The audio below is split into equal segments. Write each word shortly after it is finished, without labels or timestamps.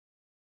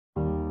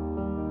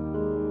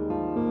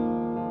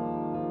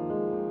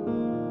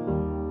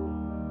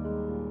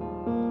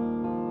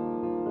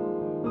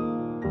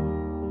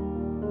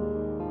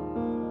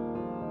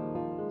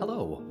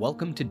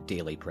Welcome to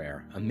Daily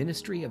Prayer, a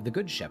ministry of the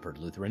Good Shepherd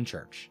Lutheran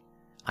Church.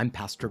 I'm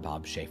Pastor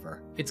Bob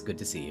Schaefer. It's good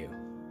to see you.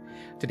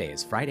 Today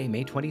is Friday,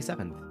 May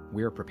 27th.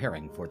 We're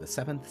preparing for the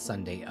 7th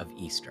Sunday of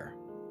Easter.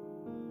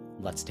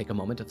 Let's take a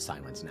moment of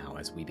silence now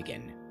as we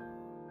begin.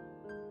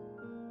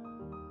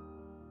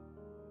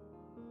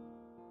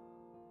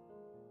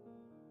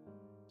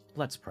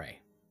 Let's pray.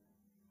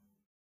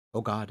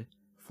 O God,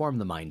 form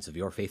the minds of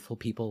your faithful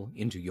people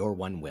into your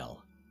one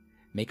will.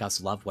 Make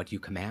us love what you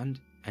command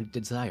and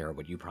desire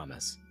what you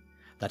promise,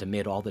 that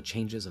amid all the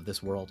changes of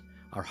this world,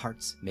 our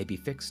hearts may be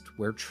fixed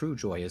where true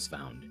joy is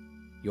found.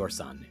 Your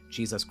Son,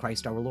 Jesus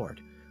Christ our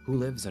Lord, who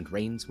lives and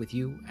reigns with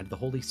you and the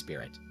Holy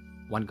Spirit,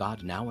 one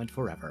God now and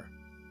forever.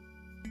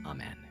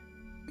 Amen.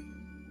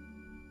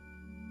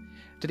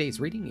 Today's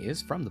reading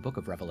is from the book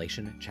of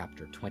Revelation,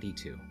 chapter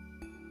 22.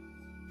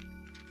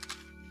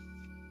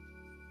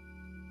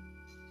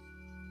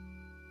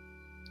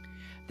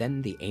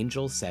 Then the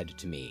angel said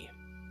to me,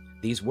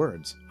 "These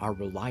words are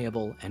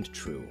reliable and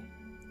true.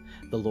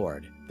 The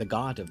Lord, the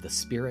God of the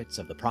spirits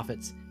of the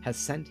prophets, has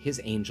sent his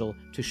angel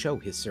to show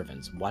his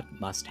servants what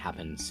must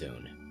happen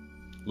soon.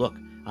 Look,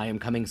 I am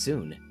coming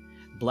soon.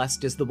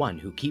 Blessed is the one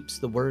who keeps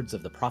the words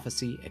of the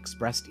prophecy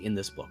expressed in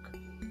this book."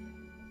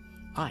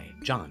 I,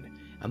 John,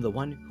 am the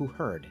one who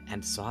heard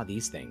and saw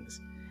these things,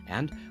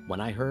 and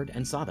when I heard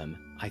and saw them,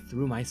 I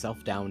threw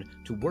myself down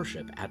to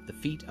worship at the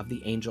feet of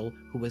the angel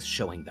who was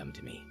showing them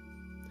to me.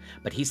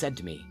 But he said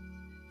to me,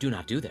 "Do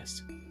not do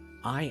this.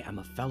 I am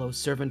a fellow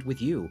servant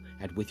with you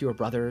and with your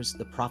brothers,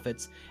 the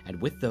prophets,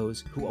 and with those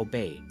who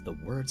obey the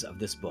words of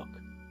this book.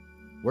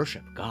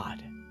 Worship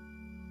God."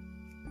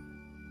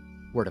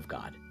 Word of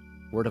God,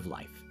 word of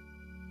life.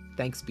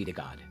 Thanks be to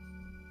God.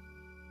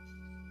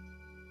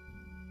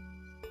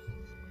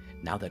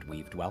 Now that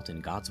we've dwelt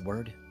in God's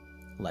word,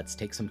 let's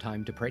take some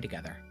time to pray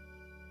together.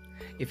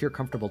 If you're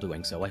comfortable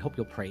doing so, I hope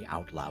you'll pray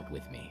out loud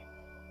with me.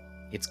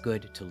 It's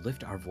good to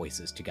lift our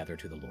voices together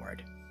to the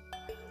Lord.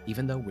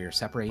 Even though we're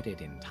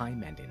separated in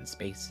time and in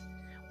space,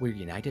 we're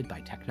united by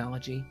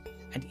technology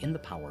and in the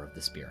power of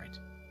the Spirit.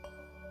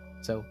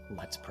 So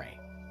let's pray.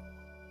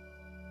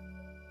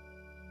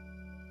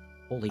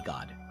 Holy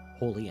God,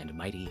 holy and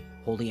mighty,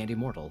 holy and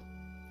immortal,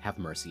 have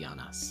mercy on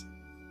us.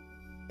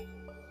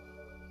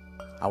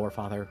 Our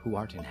Father, who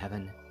art in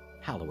heaven,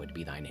 hallowed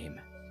be thy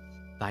name.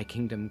 Thy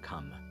kingdom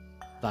come,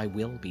 thy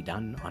will be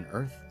done on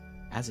earth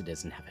as it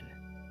is in heaven.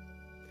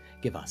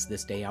 Give us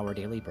this day our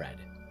daily bread,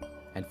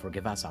 and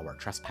forgive us our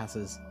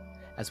trespasses,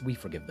 as we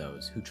forgive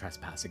those who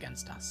trespass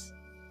against us.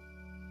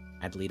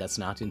 And lead us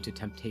not into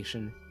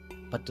temptation,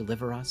 but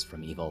deliver us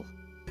from evil.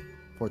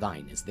 For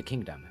thine is the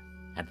kingdom,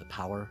 and the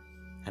power,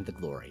 and the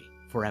glory,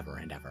 forever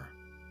and ever.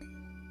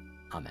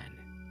 Amen.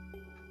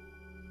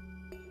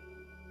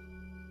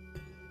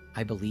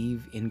 I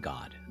believe in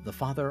God, the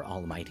Father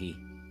Almighty,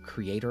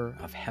 creator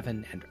of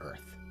heaven and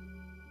earth.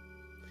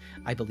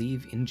 I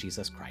believe in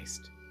Jesus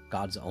Christ,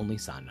 God's only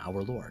Son,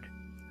 our Lord,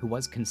 who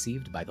was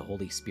conceived by the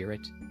Holy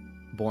Spirit,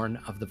 born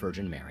of the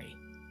Virgin Mary,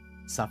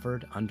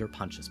 suffered under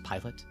Pontius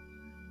Pilate,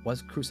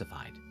 was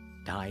crucified,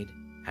 died,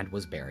 and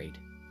was buried.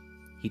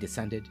 He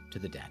descended to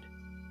the dead.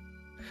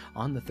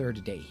 On the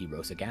third day he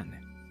rose again.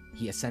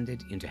 He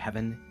ascended into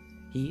heaven.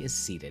 He is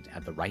seated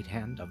at the right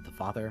hand of the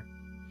Father,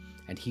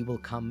 and he will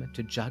come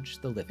to judge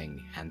the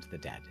living and the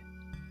dead.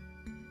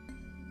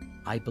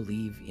 I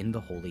believe in the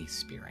Holy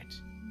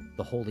Spirit,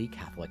 the Holy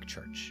Catholic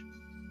Church,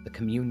 the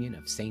communion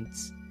of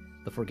saints,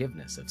 the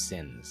forgiveness of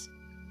sins,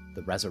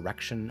 the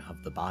resurrection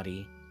of the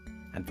body,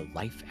 and the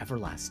life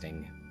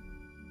everlasting.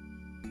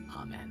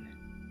 Amen.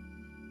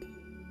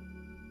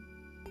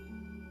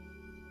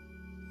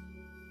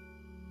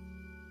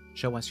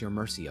 Show us your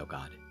mercy, O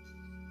God,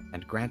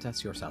 and grant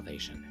us your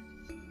salvation.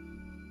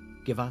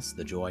 Give us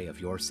the joy of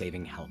your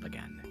saving help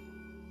again,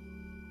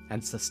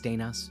 and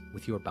sustain us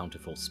with your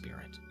bountiful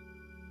Spirit.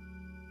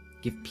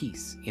 Give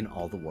peace in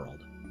all the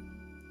world,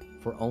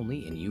 for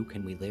only in you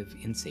can we live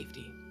in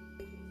safety.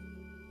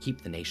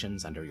 Keep the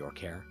nations under your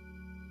care,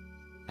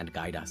 and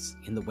guide us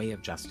in the way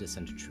of justice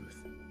and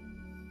truth.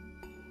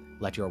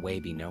 Let your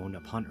way be known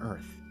upon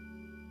earth,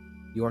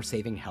 your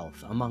saving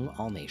health among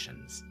all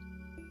nations.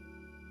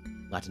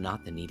 Let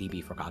not the needy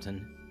be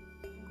forgotten,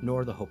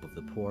 nor the hope of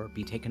the poor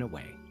be taken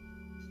away.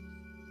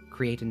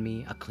 Create in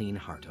me a clean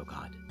heart, O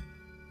God,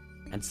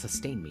 and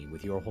sustain me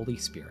with your Holy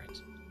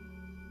Spirit.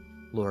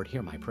 Lord,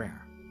 hear my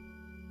prayer,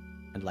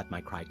 and let my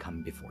cry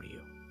come before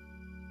you.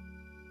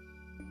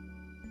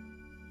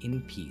 In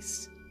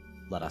peace,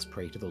 let us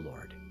pray to the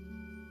Lord.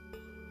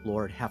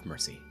 Lord, have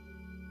mercy.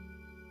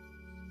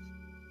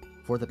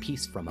 For the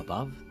peace from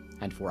above,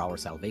 and for our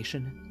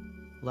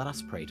salvation, let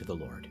us pray to the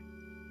Lord.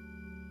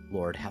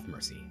 Lord, have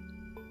mercy.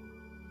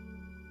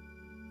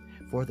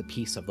 For the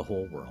peace of the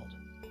whole world,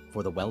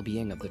 for the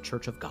well-being of the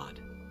Church of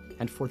God,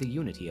 and for the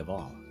unity of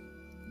all,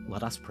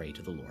 let us pray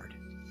to the Lord.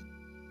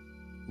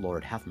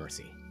 Lord, have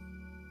mercy.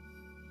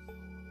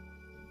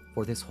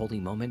 For this holy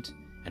moment,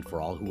 and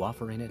for all who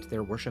offer in it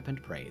their worship and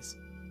praise,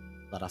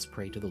 let us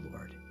pray to the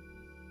Lord.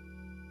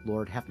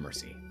 Lord, have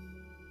mercy.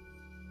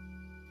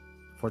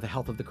 For the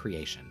health of the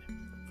creation,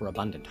 for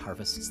abundant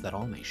harvests that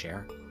all may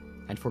share,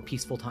 and for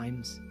peaceful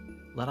times,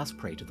 let us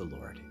pray to the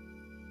Lord.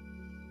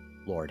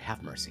 Lord,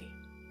 have mercy.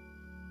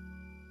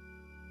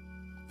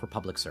 For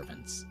public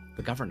servants,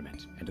 the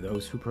government, and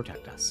those who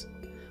protect us,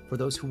 for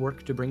those who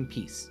work to bring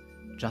peace,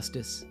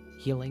 justice,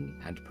 healing,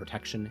 and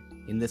protection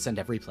in this and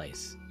every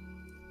place,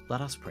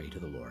 let us pray to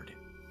the Lord.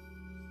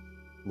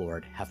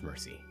 Lord, have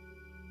mercy.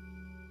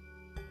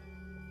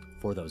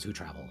 For those who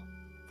travel,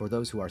 for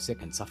those who are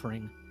sick and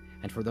suffering,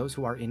 and for those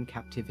who are in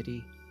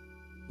captivity,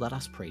 let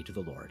us pray to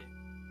the Lord.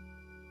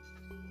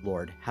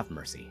 Lord, have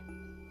mercy.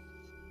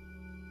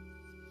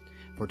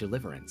 For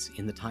deliverance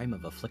in the time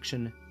of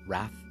affliction,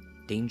 wrath,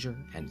 danger,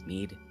 and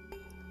need,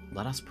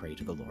 let us pray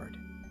to the Lord.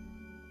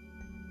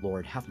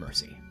 Lord, have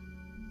mercy.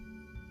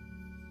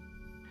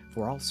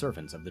 For all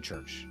servants of the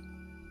Church,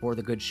 for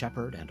the Good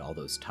Shepherd and all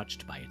those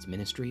touched by its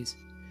ministries,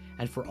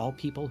 and for all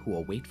people who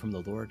await from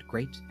the Lord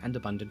great and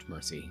abundant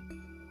mercy,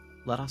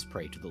 let us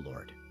pray to the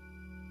Lord.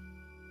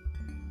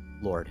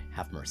 Lord,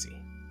 have mercy.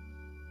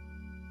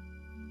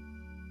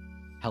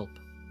 Help,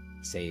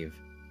 save,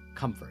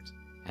 comfort,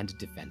 and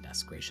defend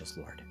us, gracious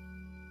Lord.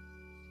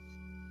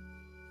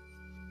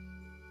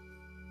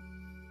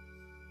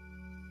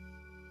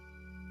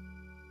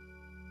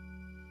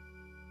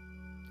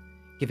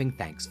 Giving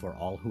thanks for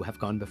all who have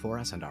gone before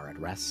us and are at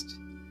rest,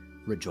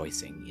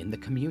 rejoicing in the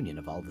communion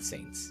of all the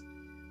saints,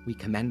 we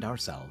commend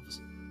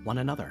ourselves, one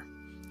another,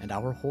 and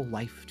our whole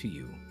life to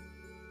you,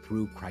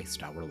 through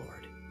Christ our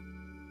Lord.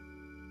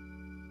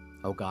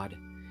 O God,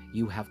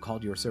 you have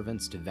called your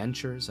servants to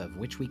ventures of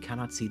which we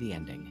cannot see the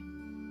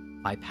ending,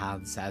 by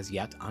paths as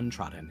yet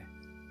untrodden,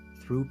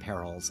 through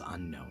perils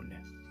unknown.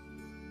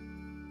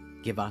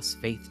 Give us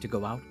faith to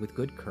go out with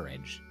good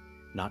courage,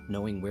 not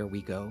knowing where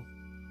we go,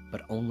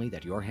 but only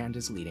that your hand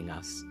is leading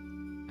us,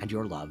 and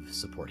your love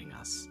supporting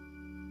us.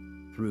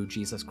 Through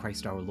Jesus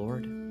Christ our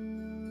Lord.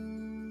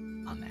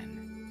 Amen.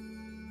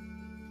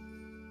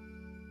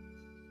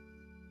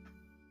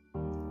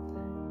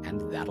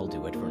 And that'll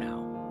do it for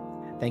now.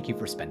 Thank you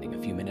for spending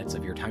a few minutes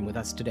of your time with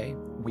us today.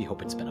 We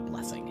hope it's been a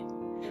blessing.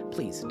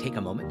 Please take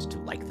a moment to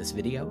like this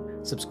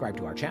video, subscribe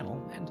to our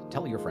channel, and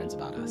tell your friends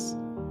about us.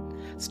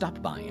 Stop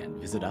by and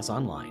visit us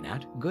online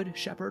at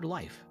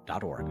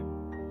goodshepherdlife.org.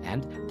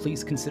 And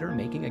please consider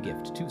making a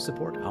gift to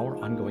support our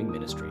ongoing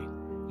ministry.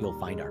 You'll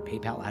find our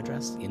PayPal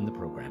address in the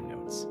program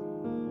notes.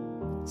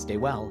 Stay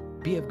well,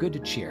 be of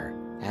good cheer,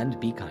 and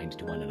be kind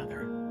to one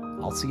another.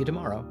 I'll see you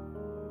tomorrow.